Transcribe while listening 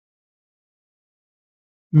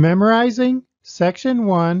Memorizing Section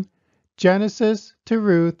 1, Genesis to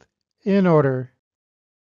Ruth, in order.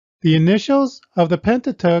 The initials of the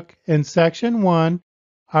Pentateuch in Section 1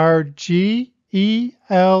 are G, E,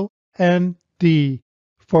 L, and D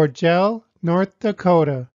for Gel, North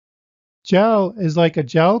Dakota. Gel is like a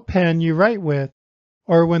gel pen you write with,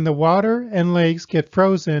 or when the water and lakes get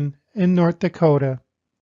frozen in North Dakota.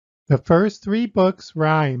 The first three books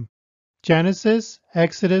rhyme: Genesis,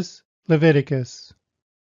 Exodus, Leviticus.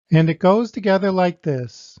 And it goes together like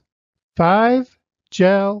this: 5,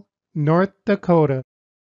 Gel, North Dakota.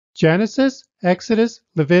 Genesis, Exodus,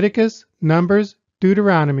 Leviticus, Numbers,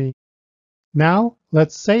 Deuteronomy. Now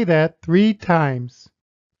let's say that 3 times.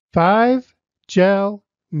 5, Gel,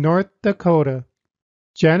 North Dakota.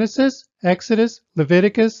 Genesis, Exodus,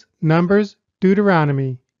 Leviticus, Numbers,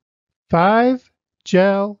 Deuteronomy. 5,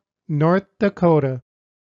 Gel, North Dakota.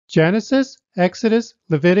 Genesis, Exodus,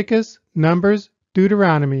 Leviticus, Numbers,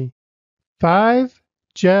 Deuteronomy. 5,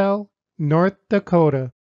 Gel, North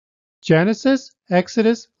Dakota. Genesis,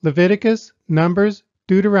 Exodus, Leviticus, Numbers,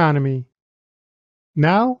 Deuteronomy.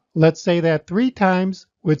 Now let's say that 3 times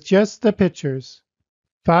with just the pictures.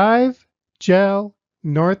 5, Gel,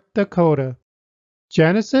 North Dakota.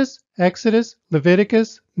 Genesis, Exodus,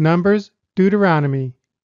 Leviticus, Numbers, Deuteronomy.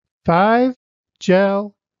 5,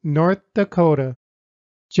 Gel, North Dakota.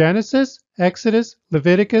 Genesis, Exodus,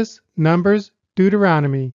 Leviticus, Numbers,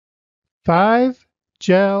 Deuteronomy. 5,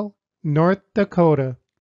 Gel, North Dakota.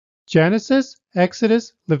 Genesis,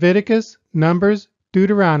 Exodus, Leviticus, Numbers,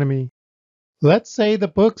 Deuteronomy. Let's say the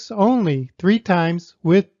books only 3 times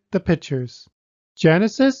with the pictures.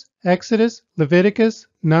 Genesis, Exodus, Leviticus,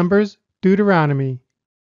 Numbers, Deuteronomy.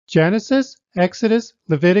 Genesis, Exodus,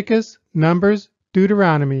 Leviticus, Numbers,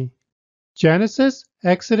 Deuteronomy. Genesis,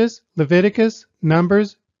 Exodus, Leviticus,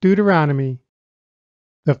 Numbers, Deuteronomy.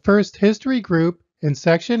 The first history group in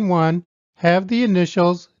Section 1 have the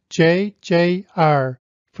initials JJR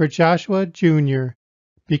for Joshua Jr.,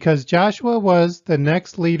 because Joshua was the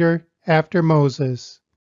next leader after Moses.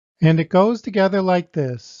 And it goes together like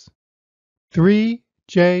this: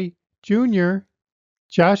 3J Jr.,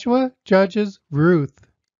 Joshua judges Ruth.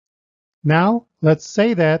 Now let's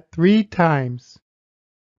say that 3 times.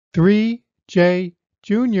 3J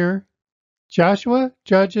Jr., Joshua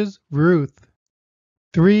judges Ruth.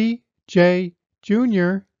 3J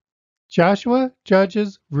Jr., Joshua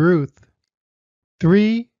judges Ruth.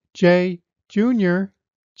 3J Jr.,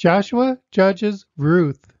 Joshua judges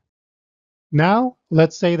Ruth. Now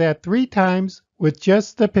let's say that 3 times with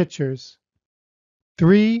just the pictures.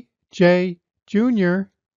 3J Jr.,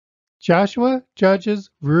 Joshua judges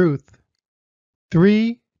Ruth.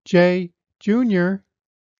 3J Jr.,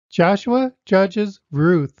 Joshua judges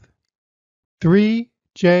Ruth.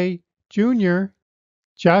 3J Jr.,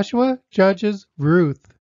 Joshua judges Ruth.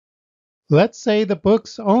 Let's say the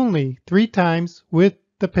books only 3 times with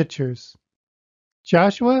the pictures.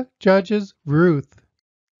 Joshua judges Ruth.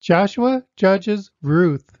 Joshua judges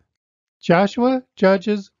Ruth. Joshua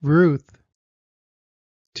judges Ruth.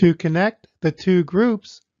 To connect the 2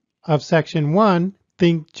 groups of Section 1,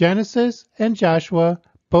 think Genesis and Joshua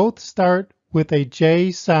both start with a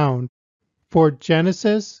J sound for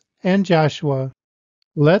Genesis and Joshua.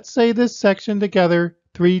 Let's say this section together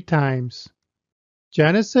 3 times.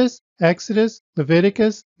 Genesis, Exodus,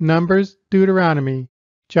 Leviticus, Numbers, Deuteronomy.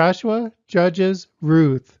 Joshua judges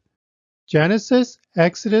Ruth. Genesis,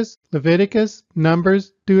 Exodus, Leviticus,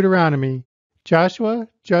 Numbers, Deuteronomy. Joshua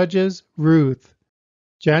judges Ruth.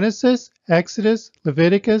 Genesis, Exodus,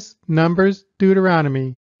 Leviticus, Numbers,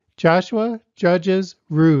 Deuteronomy. Joshua judges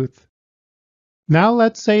Ruth. Now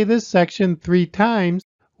let's say this section 3 times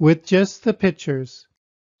with just the pictures.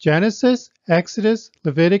 Genesis, Exodus,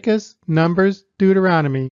 Leviticus, Numbers,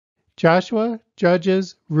 Deuteronomy. Joshua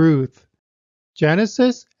judges Ruth.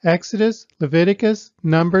 Genesis, Exodus, Leviticus,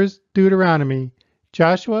 Numbers, Deuteronomy.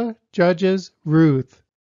 Joshua judges Ruth.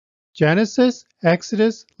 Genesis,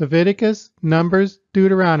 Exodus, Leviticus, Numbers,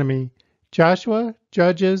 Deuteronomy. Joshua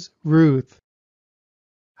judges Ruth.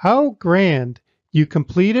 How grand! You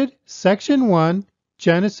completed Section 1,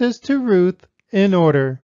 Genesis to Ruth, in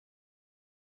order.